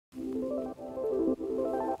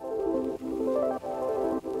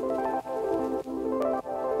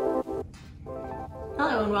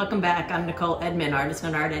and welcome back. I'm Nicole Edmond, artist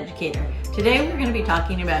and art educator. Today we're going to be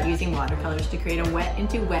talking about using watercolors to create a wet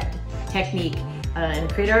into wet technique and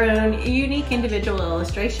create our own unique individual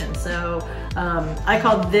illustration. So I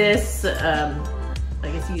call this, I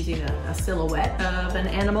guess, using a silhouette of an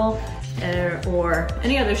animal or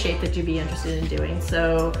any other shape that you'd be interested in doing.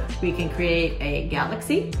 So we can create a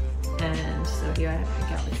galaxy, and so here I have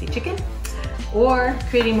a galaxy chicken. Or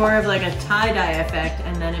creating more of like a tie-dye effect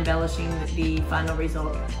and then embellishing the final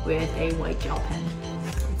result with a white gel pen.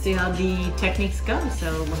 Let's see how the techniques go.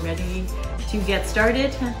 So we're ready to get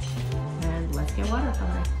started, and let's get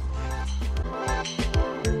watercoloring.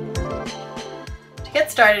 To get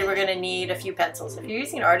started, we're going to need a few pencils. If you're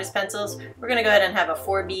using artist pencils, we're going to go ahead and have a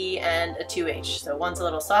 4B and a 2H. So one's a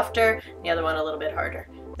little softer, the other one a little bit harder.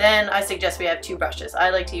 Then I suggest we have two brushes. I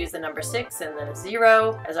like to use the number 6 and then a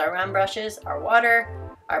 0 as our round brushes, our water,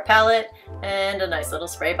 our palette, and a nice little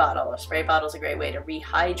spray bottle. A spray bottle is a great way to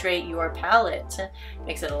rehydrate your palette.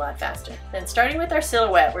 Makes it a lot faster. Then starting with our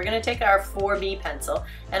silhouette, we're going to take our 4B pencil,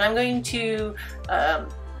 and I'm going to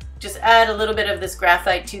just add a little bit of this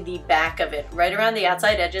graphite to the back of it, right around the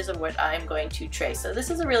outside edges of what I'm going to trace. So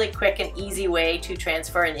this is a really quick and easy way to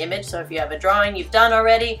transfer an image. So if you have a drawing you've done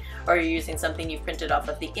already, or you're using something you've printed off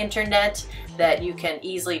of the internet, that you can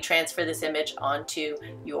easily transfer this image onto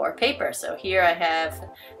your paper. So here I have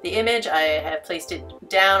the image, I have placed it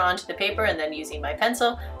down onto the paper, and then using my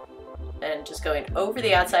pencil, and just going over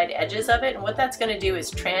the outside edges of it. And what that's going to do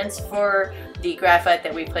is transfer the graphite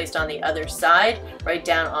that we placed on the other side right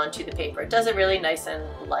down onto the paper. It does it really nice and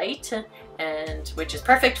light, and which is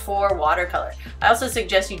perfect for watercolor. I also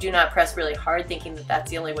suggest you do not press really hard, thinking that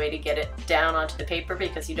that's the only way to get it down onto the paper,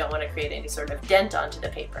 because you don't want to create any sort of dent onto the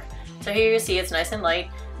paper. So here you see it's nice and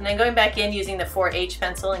light, and then going back in using the 4H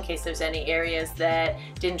pencil in case there's any areas that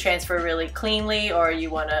didn't transfer really cleanly or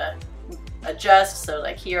you want to adjust. So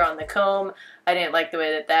like here on the comb, I didn't like the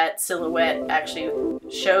way that that silhouette actually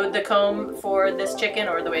showed the comb for this chicken,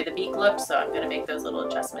 or the way the beak looked, so I'm going to make those little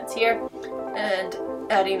adjustments here, and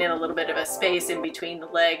adding in a little bit of a space in between the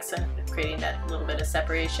legs, creating that little bit of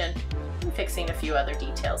separation, and fixing a few other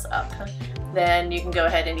details up. Then you can go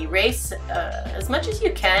ahead and erase as much as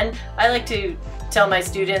you can. I like to tell my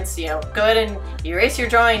students, you know, go ahead and erase your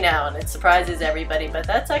drawing now, and it surprises everybody, but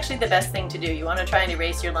that's actually the best thing to do. You want to try and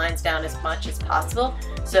erase your lines down as much as possible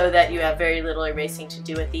so that you have very little erasing to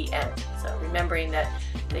do at the end. So remembering that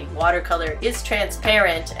the watercolor is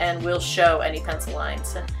transparent and will show any pencil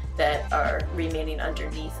lines that are remaining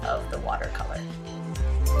underneath of the watercolor.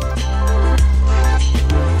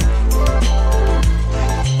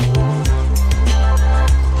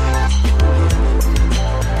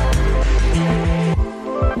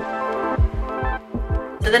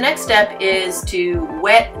 So the next step is to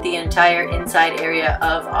wet the entire inside area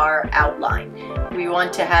of our outline. We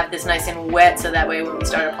want to have this nice and wet, so that way when we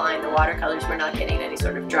start applying the watercolors, we're not getting any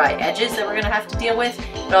sort of dry edges that we're going to have to deal with.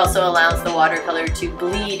 It also allows the watercolor to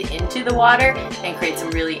bleed into the water and create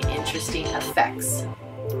some really interesting effects.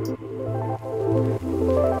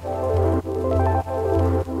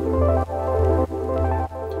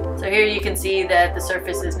 So here you can see that the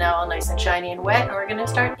surface is now all nice and shiny and wet, and we're going to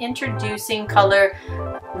start introducing color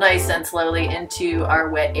nice and slowly into our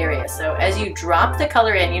wet area. So as you drop the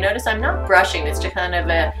color in, you notice I'm not brushing, it's just kind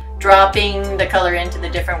of dropping the color into the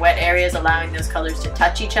different wet areas, allowing those colors to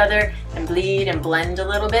touch each other and bleed and blend a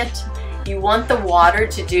little bit. You want the water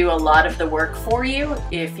to do a lot of the work for you.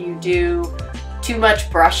 If you do too much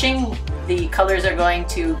brushing, the colors are going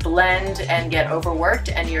to blend and get overworked,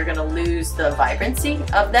 and you're going to lose the vibrancy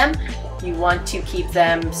of them. You want to keep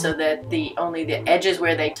them so that only the edges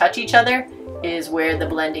where they touch each other is where the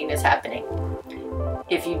blending is happening.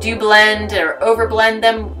 If you do blend or overblend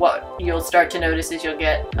them, what you'll start to notice is you'll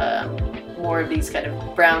get more of these kind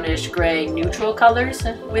of brownish gray neutral colors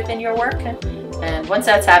within your work. And once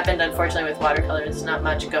that's happened, unfortunately with watercolor, there's not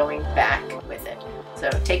much going back with it. So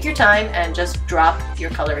take your time and just drop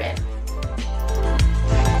your color in.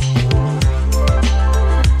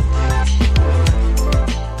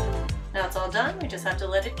 Now it's all done, we just have to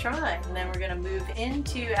let it dry, and then we're going to move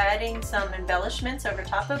into adding some embellishments over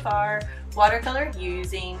top of our watercolor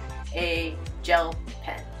using a gel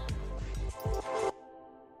pen.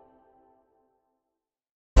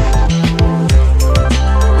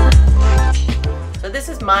 So this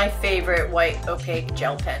is my favorite white opaque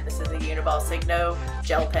gel pen. This is a Uniball Signo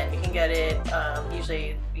gel pen. You can get it,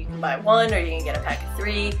 usually you can buy one, or you can get a pack of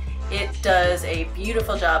 3. It does a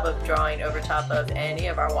beautiful job of drawing over top of any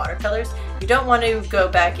of our watercolors. You don't want to go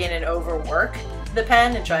back in and overwork the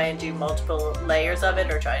pen and try and do multiple layers of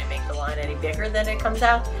it, or try to make the line any bigger than it comes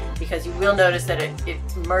out, because you will notice that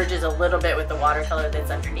it merges a little bit with the watercolor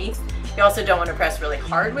that's underneath. You also don't want to press really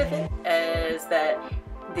hard with it, as that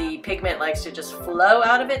the pigment likes to just flow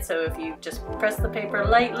out of it. So if you just press the paper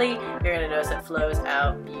lightly, you're going to notice it flows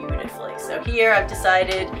out beautifully. So here I've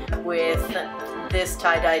decided with this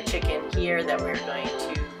tie-dye chicken here that we're going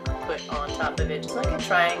to put on top of it just like a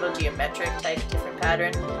triangle geometric type different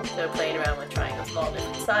pattern. So playing around with triangles of all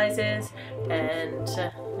different sizes and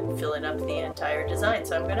filling up the entire design.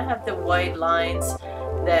 So I'm going to have the white lines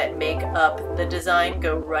that make up the design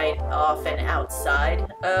go right off and outside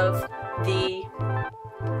of the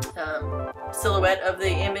silhouette of the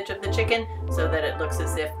image of the chicken, so that it looks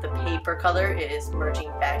as if the paper color is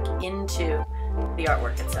merging back into the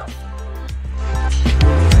artwork itself.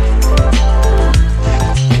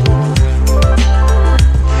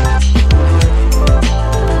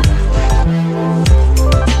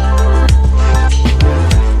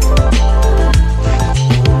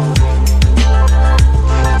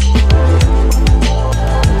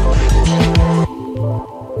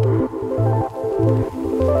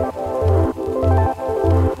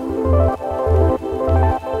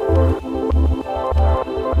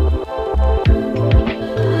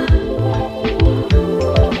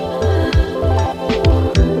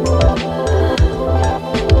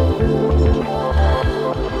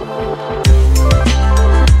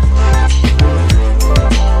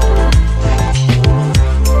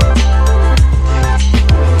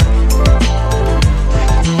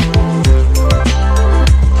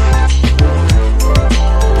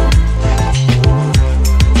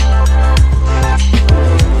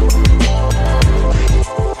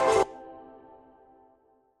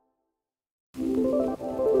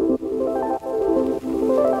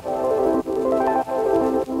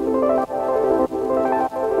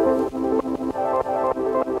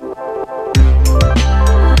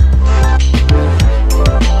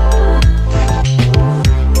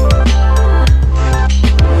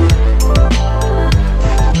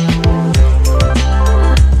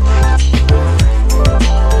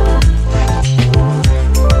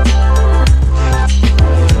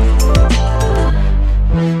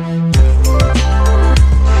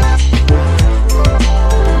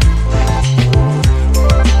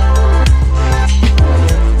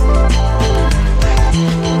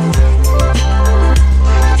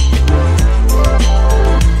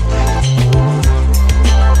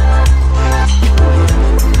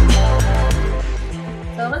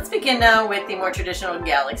 Now with the more traditional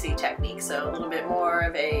galaxy technique, so a little bit more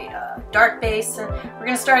of a dark base. We're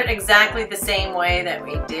going to start exactly the same way that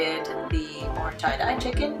we did the more tie-dye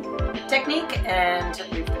chicken technique, and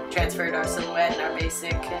we've transferred our silhouette and our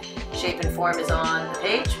basic shape and form is on the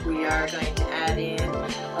page. We are going to add in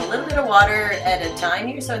a little bit of water at a time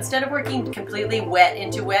here. So instead of working completely wet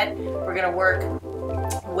into wet, we're going to work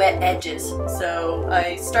wet edges. So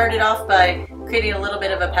I started off by creating a little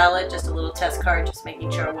bit of a palette, just a little test card, just making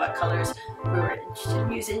sure what colors we were interested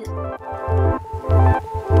in using.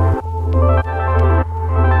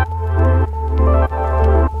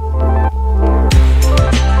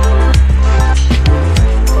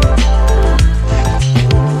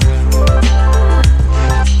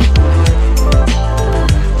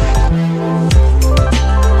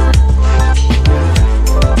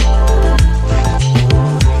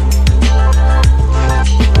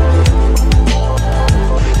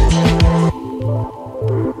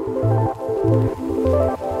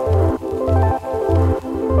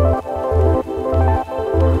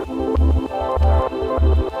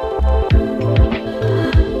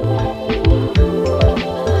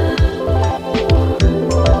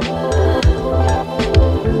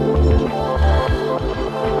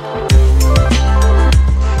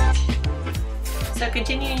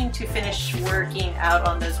 Continuing to finish working out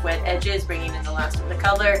on those wet edges, bringing in the last of the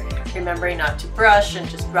color, remembering not to brush and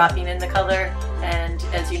just dropping in the color. And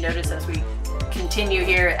as you notice, as we continue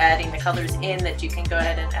here adding the colors in, that you can go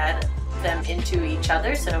ahead and add them into each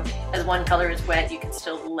other. So as one color is wet, you can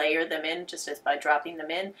still layer them in just as by dropping them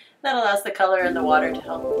in. That allows the color and the water to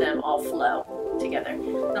help them all flow together.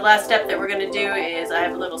 The last step that we're going to do is, I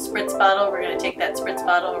have a little spritz bottle. We're going to take that spritz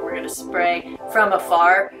bottle and we're going to spray from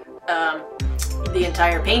afar the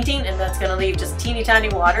entire painting, and that's going to leave just teeny tiny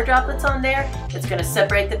water droplets on there. It's going to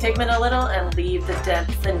separate the pigment a little and leave the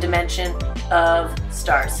depth and dimension of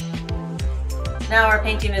stars. Now our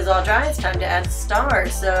painting is all dry, it's time to add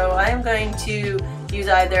stars. So I am going to use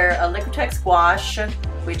either a Liquitex gouache,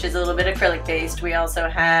 which is a little bit acrylic based. We also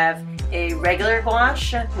have a regular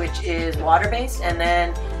gouache, which is water based, and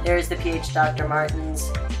then there's the PH Dr.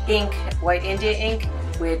 Martin's ink, White India ink,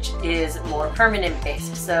 which is more permanent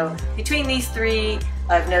based. So between these three,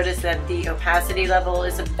 I've noticed that the opacity level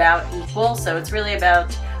is about equal. So it's really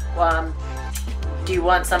about, do you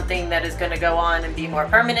want something that is going to go on and be more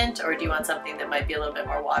permanent, or do you want something that might be a little bit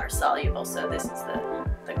more water soluble? So this is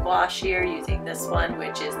the gouache here, using this one,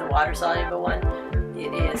 which is the water soluble one.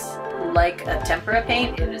 It is like a tempera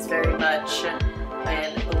paint. It is very much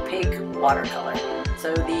an opaque watercolor.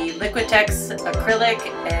 So the Liquitex acrylic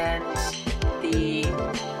and the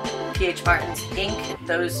P.H. Martin's ink,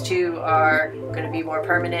 those two are going to be more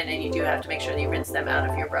permanent, and you do have to make sure that you rinse them out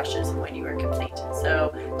of your brushes when you are complete.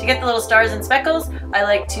 So to get the little stars and speckles, I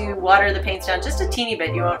like to water the paints down just a teeny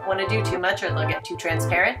bit. You won't want to do too much or they'll get too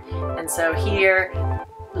transparent. And so here,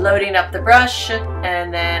 loading up the brush,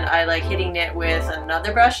 and then I like hitting it with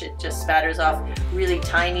another brush. It just spatters off really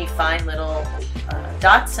tiny, fine little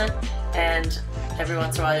dots, and every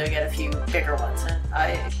once in a while you'll get a few bigger ones.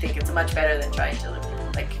 I think it's much better than trying to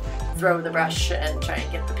like throw the brush and try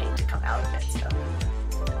and get the paint to come out of it. So,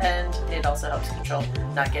 and it also helps control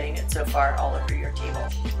not getting it so far all over your table.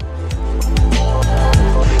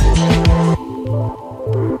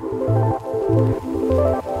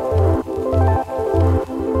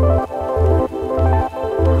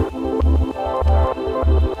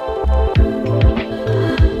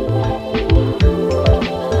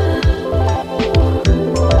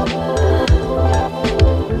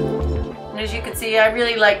 I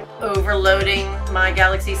really like overloading my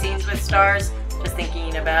galaxy scenes with stars, just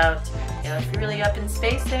thinking about, you know, if you're really up in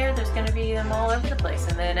space there's going to be them all over the place,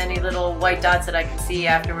 and then any little white dots that I can see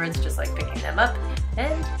afterwards, just like picking them up,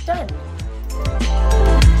 and done.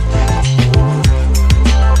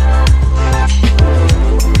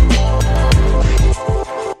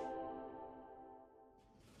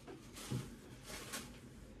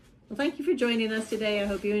 Well, thank you for joining us today. I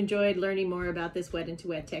hope you enjoyed learning more about this wet into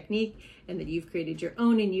wet technique, and that you've created your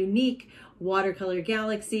own and unique watercolor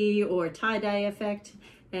galaxy or tie-dye effect.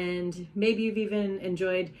 And maybe you've even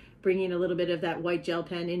enjoyed bringing a little bit of that white gel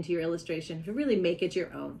pen into your illustration to really make it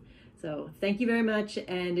your own. So thank you very much.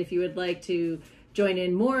 And if you would like to join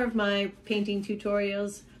in more of my painting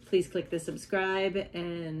tutorials, please click the subscribe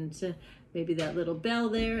and maybe that little bell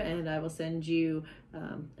there, and I will send you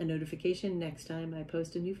a notification next time I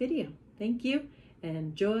post a new video. Thank you, and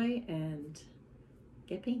enjoy, and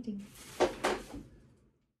get painting.